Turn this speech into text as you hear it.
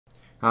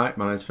Hi,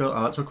 my name's Phil.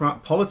 I'd like to talk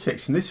about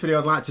politics. In this video,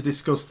 I'd like to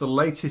discuss the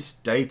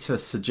latest data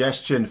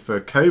suggestion for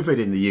COVID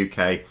in the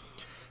UK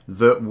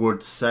that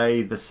would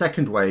say the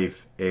second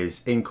wave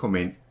is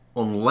incoming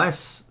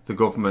unless the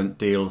government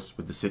deals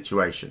with the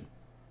situation.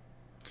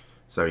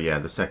 So yeah,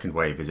 the second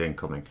wave is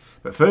incoming.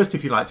 But first,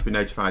 if you'd like to be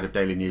notified of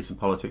daily news and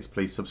politics,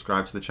 please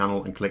subscribe to the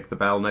channel and click the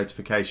bell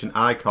notification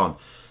icon.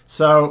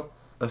 So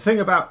the thing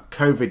about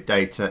COVID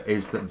data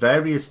is that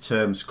various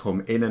terms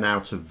come in and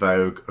out of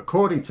vogue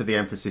according to the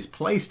emphasis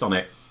placed on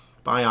it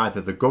by either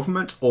the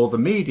government or the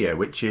media,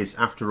 which is,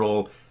 after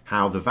all,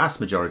 how the vast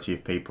majority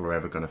of people are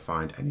ever going to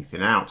find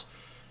anything out.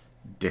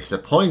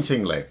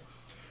 Disappointingly,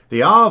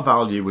 the R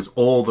value was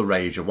all the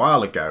rage a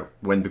while ago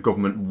when the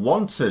government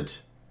wanted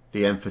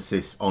the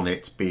emphasis on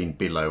it being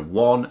below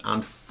 1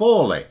 and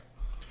falling.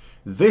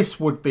 This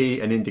would be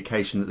an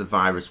indication that the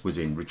virus was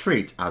in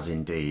retreat, as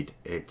indeed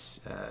it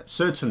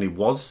certainly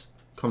was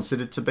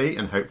considered to be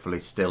and hopefully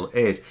still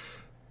is.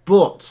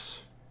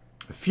 But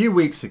a few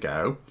weeks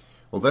ago,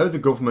 although the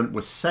government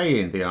was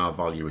saying the R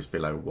value is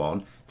below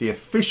 1, the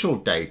official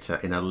data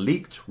in a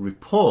leaked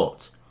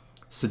report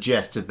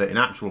suggested that in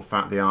actual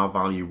fact the R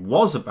value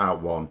was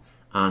about 1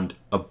 and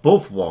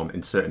above 1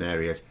 in certain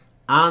areas,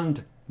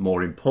 and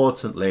more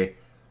importantly,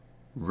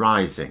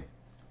 rising.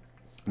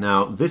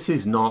 Now, this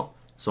is not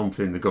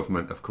something the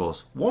government, of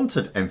course,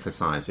 wanted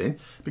emphasising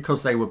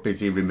because they were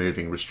busy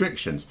removing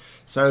restrictions.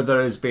 So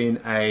there has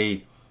been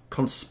a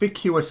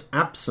conspicuous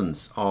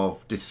absence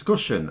of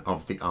discussion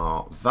of the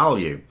R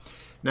value.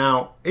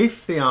 Now,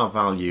 if the R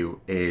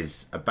value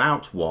is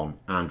about 1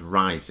 and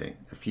rising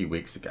a few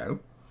weeks ago,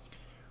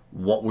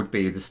 what would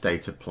be the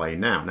state of play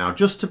now? Now,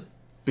 just to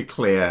be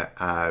clear,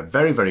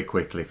 very, very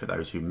quickly for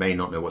those who may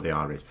not know what the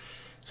R is.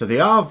 So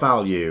the R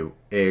value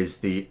is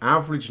the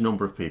average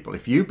number of people.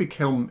 If you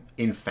become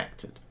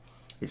infected,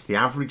 it's the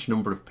average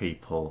number of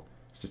people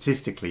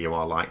statistically you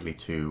are likely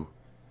to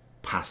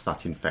pass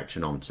that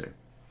infection on to.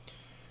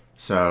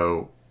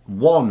 So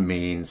 1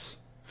 means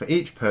for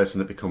each person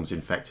that becomes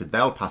infected,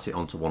 they'll pass it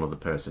on to one other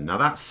person. Now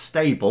that's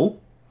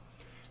stable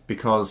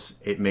because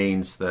it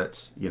means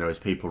that, you know, as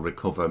people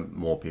recover,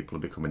 more people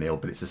are becoming ill,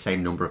 but it's the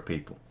same number of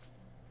people.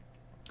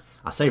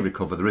 I say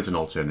recover, there is an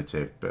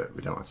alternative, but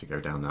we don't have to go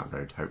down that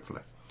road,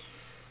 hopefully.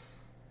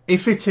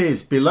 If it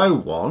is below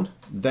 1,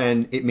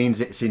 then it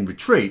means it's in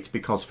retreat,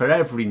 because for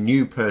every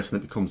new person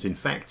that becomes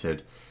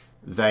infected,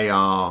 they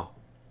are,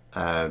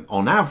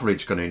 on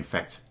average, going to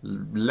infect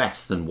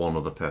less than one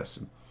other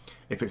person.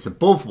 If it's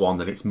above 1,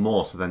 then it's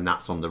more, so then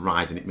that's on the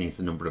rise, and it means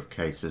the number of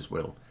cases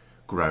will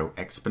grow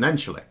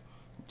exponentially,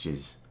 which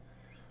is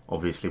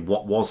obviously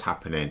what was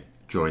happening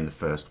during the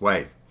first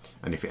wave.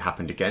 And if it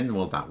happened again,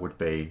 well, that would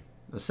be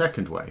the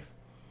second wave.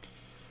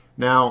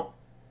 Now,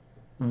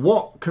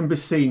 what can be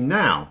seen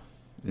now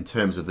in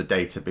terms of the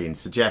data being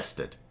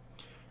suggested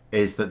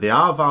is that the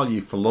R value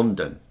for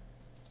London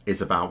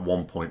is about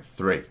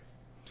 1.3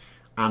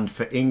 and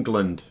for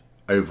England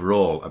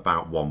overall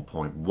about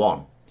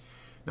 1.1.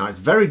 Now, it's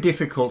very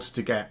difficult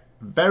to get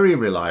very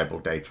reliable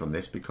data on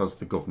this because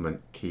the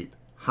government keep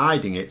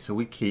hiding it, so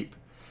we keep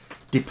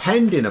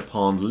depending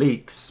upon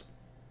leaks.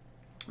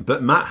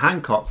 But Matt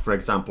Hancock, for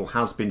example,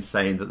 has been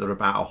saying that there are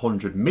about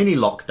 100 mini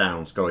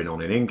lockdowns going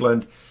on in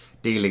England,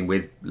 dealing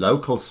with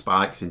local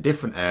spikes in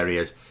different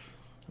areas,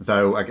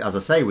 though, as I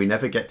say, we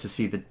never get to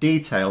see the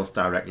details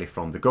directly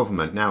from the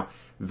government. Now,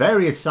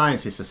 various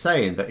scientists are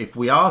saying that if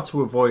we are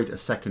to avoid a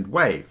second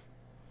wave,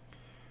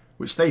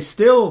 which they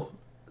still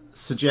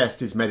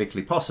suggest is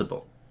medically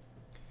possible,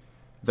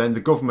 then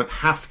the government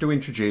have to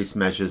introduce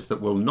measures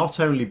that will not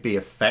only be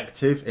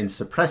effective in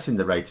suppressing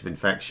the rate of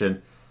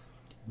infection,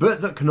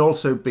 but that can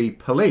also be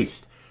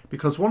policed.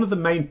 Because one of the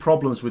main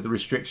problems with the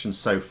restrictions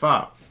so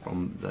far,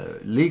 from the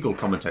legal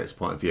commentator's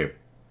point of view,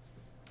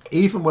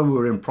 even when we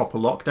were in proper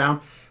lockdown,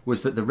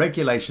 was that the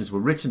regulations were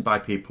written by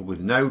people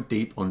with no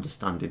deep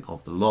understanding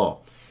of the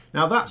law.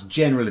 Now, that's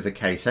generally the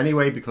case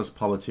anyway, because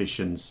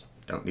politicians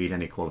don't need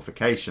any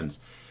qualifications.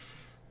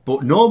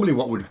 But normally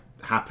what would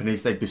happen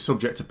is they'd be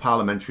subject to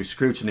parliamentary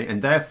scrutiny,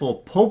 and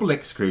therefore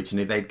public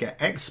scrutiny. They'd get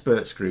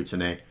expert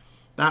scrutiny.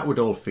 That would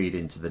all feed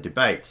into the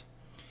debate.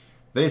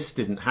 This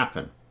didn't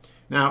happen.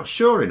 Now,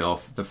 sure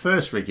enough, the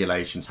first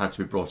regulations had to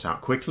be brought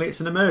out quickly. It's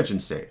an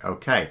emergency,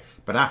 okay.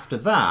 But after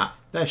that,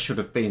 there should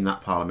have been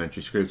that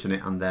parliamentary scrutiny,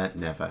 and there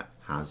never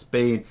has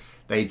been.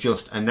 They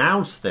just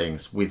announced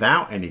things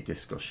without any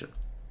discussion.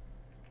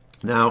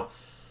 Now,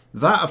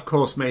 that, of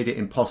course, made it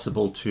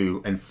impossible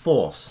to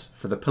enforce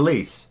for the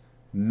police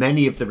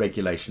many of the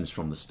regulations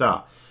from the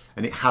start,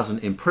 and it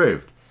hasn't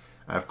improved.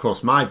 Of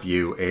course, my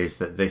view is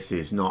that this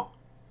is not,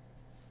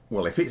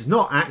 well, if it's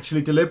not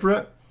actually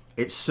deliberate,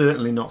 it's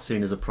certainly not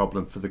seen as a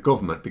problem for the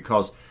government,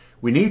 because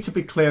we need to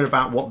be clear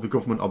about what the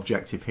government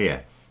objective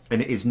here,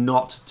 and it is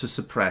not to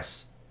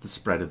suppress the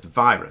spread of the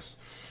virus.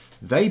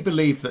 They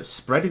believe that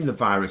spreading the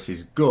virus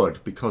is good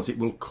because it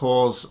will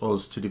cause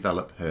us to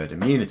develop herd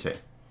immunity.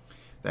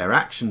 Their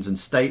actions and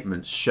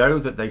statements show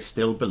that they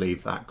still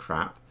believe that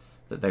crap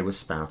that they were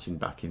spouting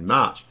back in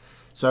March.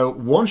 So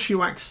once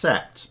you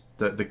accept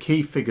that the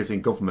key figures in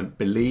government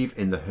believe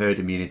in the herd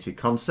immunity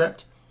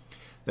concept,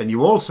 then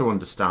you also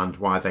understand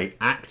why they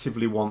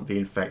actively want the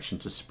infection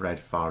to spread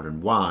far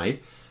and wide,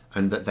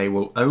 and that they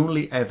will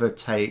only ever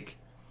take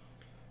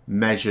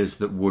measures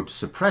that would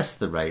suppress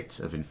the rate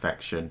of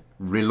infection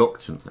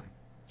reluctantly.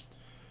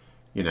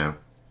 You know,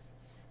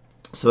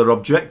 so their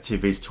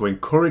objective is to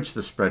encourage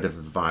the spread of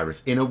the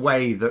virus in a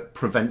way that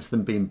prevents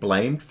them being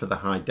blamed for the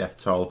high death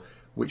toll,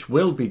 which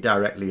will be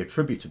directly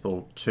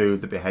attributable to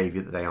the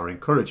behaviour that they are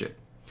encouraging.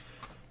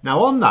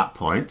 Now, on that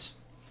point,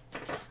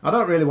 I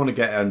don't really want to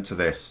get into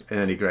this in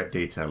any great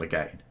detail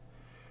again,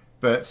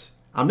 but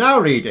I'm now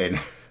reading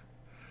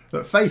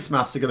that face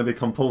masks are going to be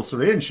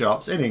compulsory in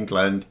shops in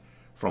England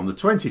from the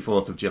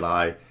 24th of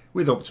July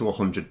with up to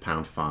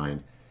 £100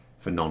 fine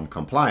for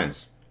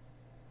non-compliance.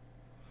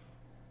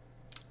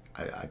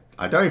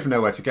 I don't even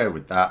know where to go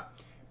with that,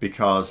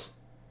 because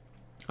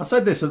I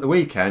said this at the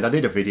weekend. I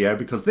did a video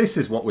because this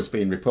is what was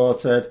being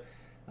reported.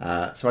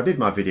 So I did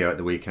my video at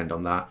the weekend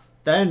on that.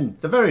 Then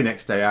the very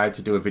next day I had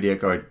to do a video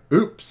going,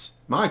 oops,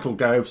 Michael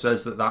Gove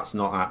says that that's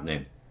not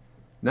happening.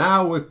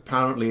 Now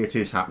apparently it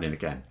is happening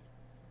again.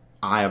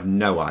 I have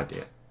no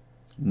idea.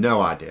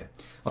 No idea.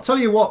 I'll tell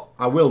you what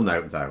I will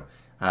note though.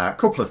 A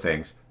couple of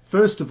things.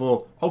 First of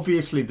all,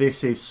 obviously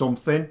this is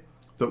something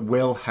that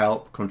will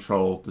help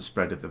control the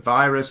spread of the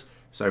virus.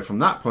 So from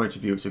that point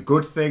of view, it's a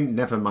good thing.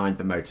 Never mind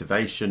the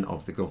motivation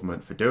of the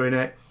government for doing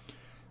it.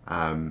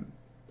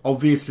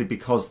 Obviously,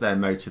 because their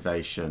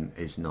motivation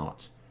is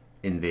not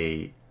in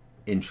the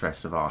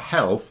interests of our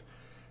health,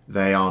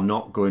 they are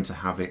not going to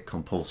have it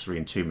compulsory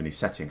in too many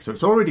settings. So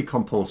it's already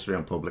compulsory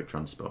on public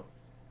transport.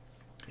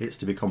 It's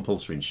to be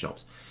compulsory in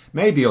shops.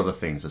 Maybe other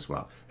things as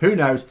well. Who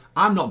knows?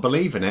 I'm not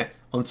believing it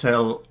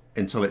until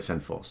it's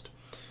enforced,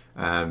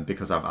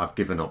 because I've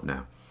given up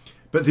now.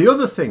 But the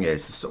other thing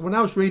is, when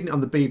I was reading it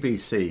on the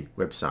BBC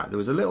website, there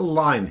was a little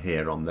line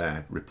here on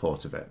their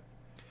report of it.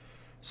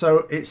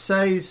 So it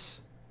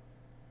says,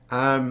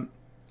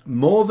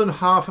 more than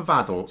half of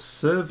adults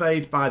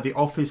surveyed by the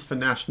Office for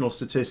National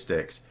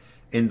Statistics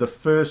in the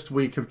first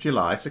week of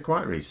July, so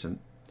quite recent,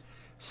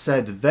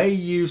 said they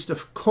used a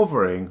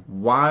covering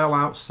while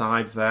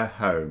outside their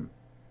home.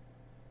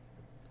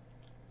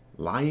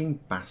 Lying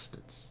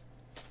bastards.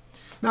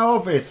 Now,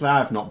 obviously,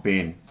 I've not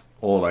been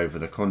all over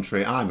the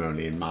country. I'm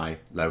only in my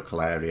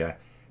local area.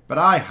 But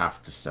I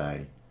have to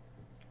say,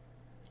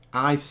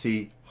 I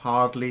see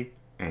hardly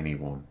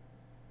anyone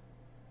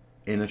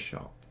in a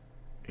shop,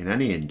 in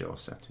any indoor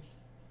setting,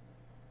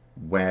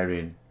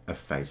 wearing a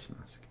face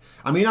mask.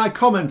 I mean, I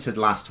commented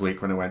last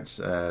week when I went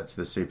to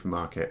the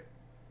supermarket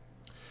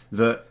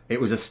that it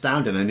was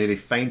astounding. I nearly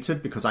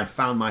fainted because I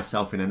found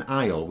myself in an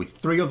aisle with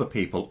 3 other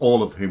people,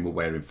 all of whom were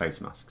wearing face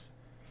masks.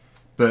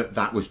 But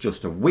that was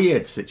just a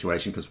weird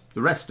situation because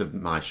the rest of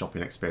my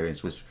shopping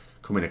experience was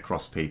coming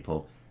across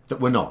people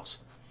that were not.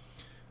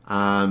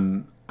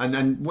 And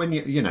when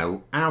you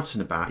know, out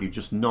and about, you're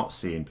just not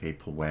seeing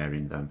people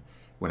wearing them.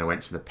 When I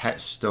went to the pet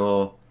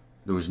store,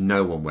 there was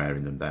no one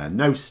wearing them there.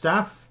 No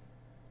staff,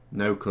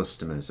 no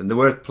customers. And there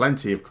were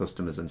plenty of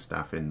customers and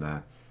staff in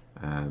there.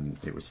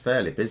 It was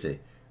fairly busy,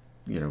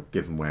 you know,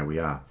 given where we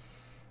are.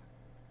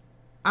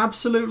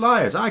 Absolute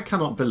liars. I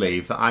cannot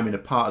believe that I'm in a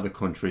part of the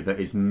country that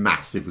is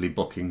massively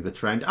bucking the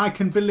trend. I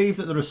can believe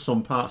that there are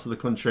some parts of the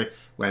country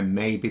where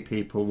maybe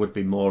people would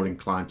be more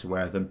inclined to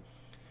wear them.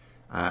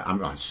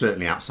 I'm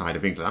certainly outside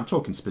of England. I'm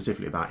talking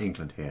specifically about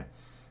England here,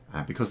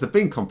 because they've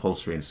been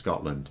compulsory in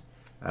Scotland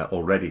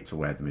already to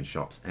wear them in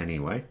shops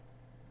anyway.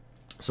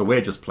 So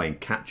we're just playing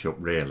catch up,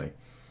 really.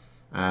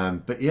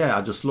 But yeah,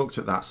 I just looked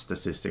at that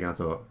statistic and I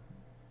thought,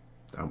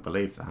 don't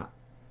believe that.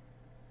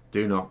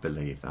 Do not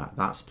believe that.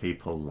 That's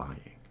people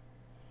lying.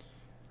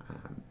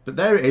 But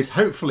there it is.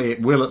 Hopefully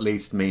it will at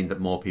least mean that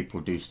more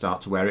people do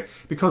start to wear it.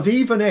 Because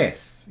even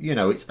if, you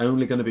know, it's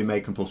only going to be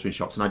made compulsory in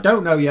shops, and I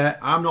don't know yet,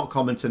 I'm not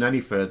commenting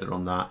any further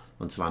on that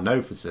until I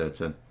know for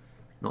certain.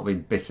 Not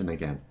being bitten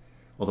again.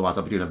 Otherwise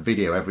I'll be doing a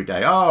video every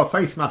day. Oh,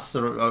 face masks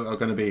are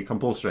going to be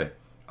compulsory.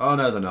 Oh,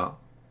 no, they're not.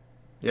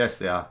 Yes,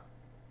 they are.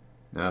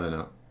 No, they're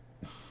not.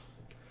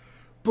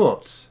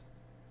 But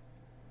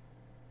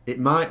it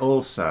might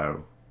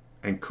also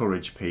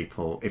encourage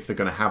people, if they're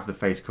going to have the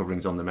face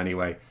coverings on them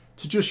anyway,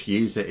 to just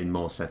use it in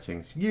more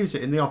settings. Use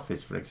it in the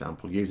office, for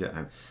example. Use it at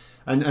home.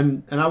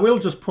 And I will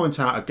just point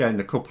out again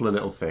a couple of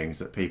little things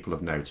that people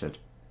have noted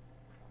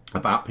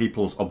about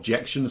people's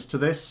objections to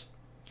this.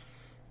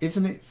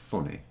 Isn't it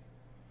funny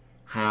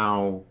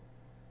how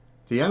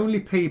the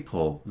only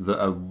people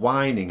that are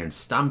whining and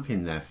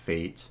stamping their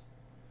feet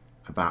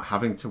about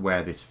having to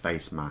wear this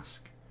face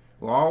mask,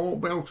 well, I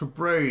won't be able to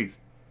breathe,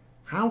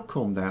 how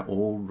come they're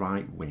all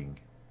right-wing?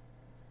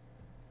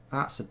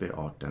 That's a bit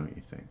odd, don't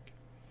you think?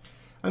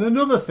 And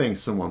another thing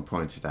someone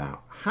pointed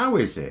out, how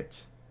is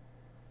it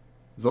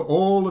that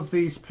all of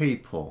these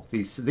people,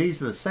 these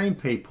are the same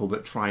people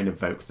that try and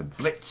evoke the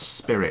Blitz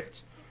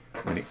spirit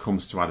when it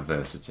comes to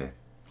adversity,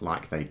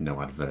 like they'd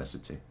know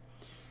adversity.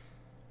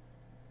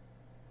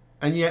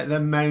 And yet they're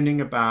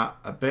moaning about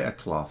a bit of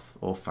cloth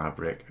or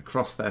fabric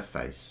across their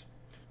face.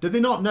 Do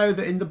they not know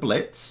that in the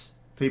Blitz,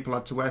 people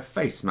had to wear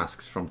face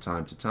masks from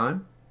time to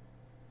time.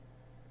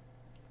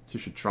 So you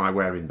should try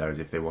wearing those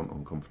if they weren't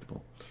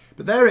uncomfortable.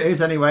 But there it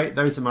is anyway.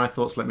 Those are my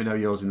thoughts. Let me know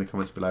yours in the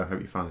comments below.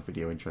 Hope you found the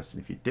video interesting.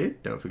 If you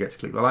did, don't forget to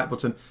click the like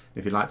button.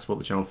 If you'd like to support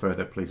the channel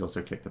further, please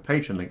also click the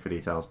Patreon link for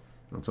details.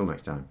 And until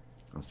next time,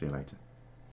 I'll see you later.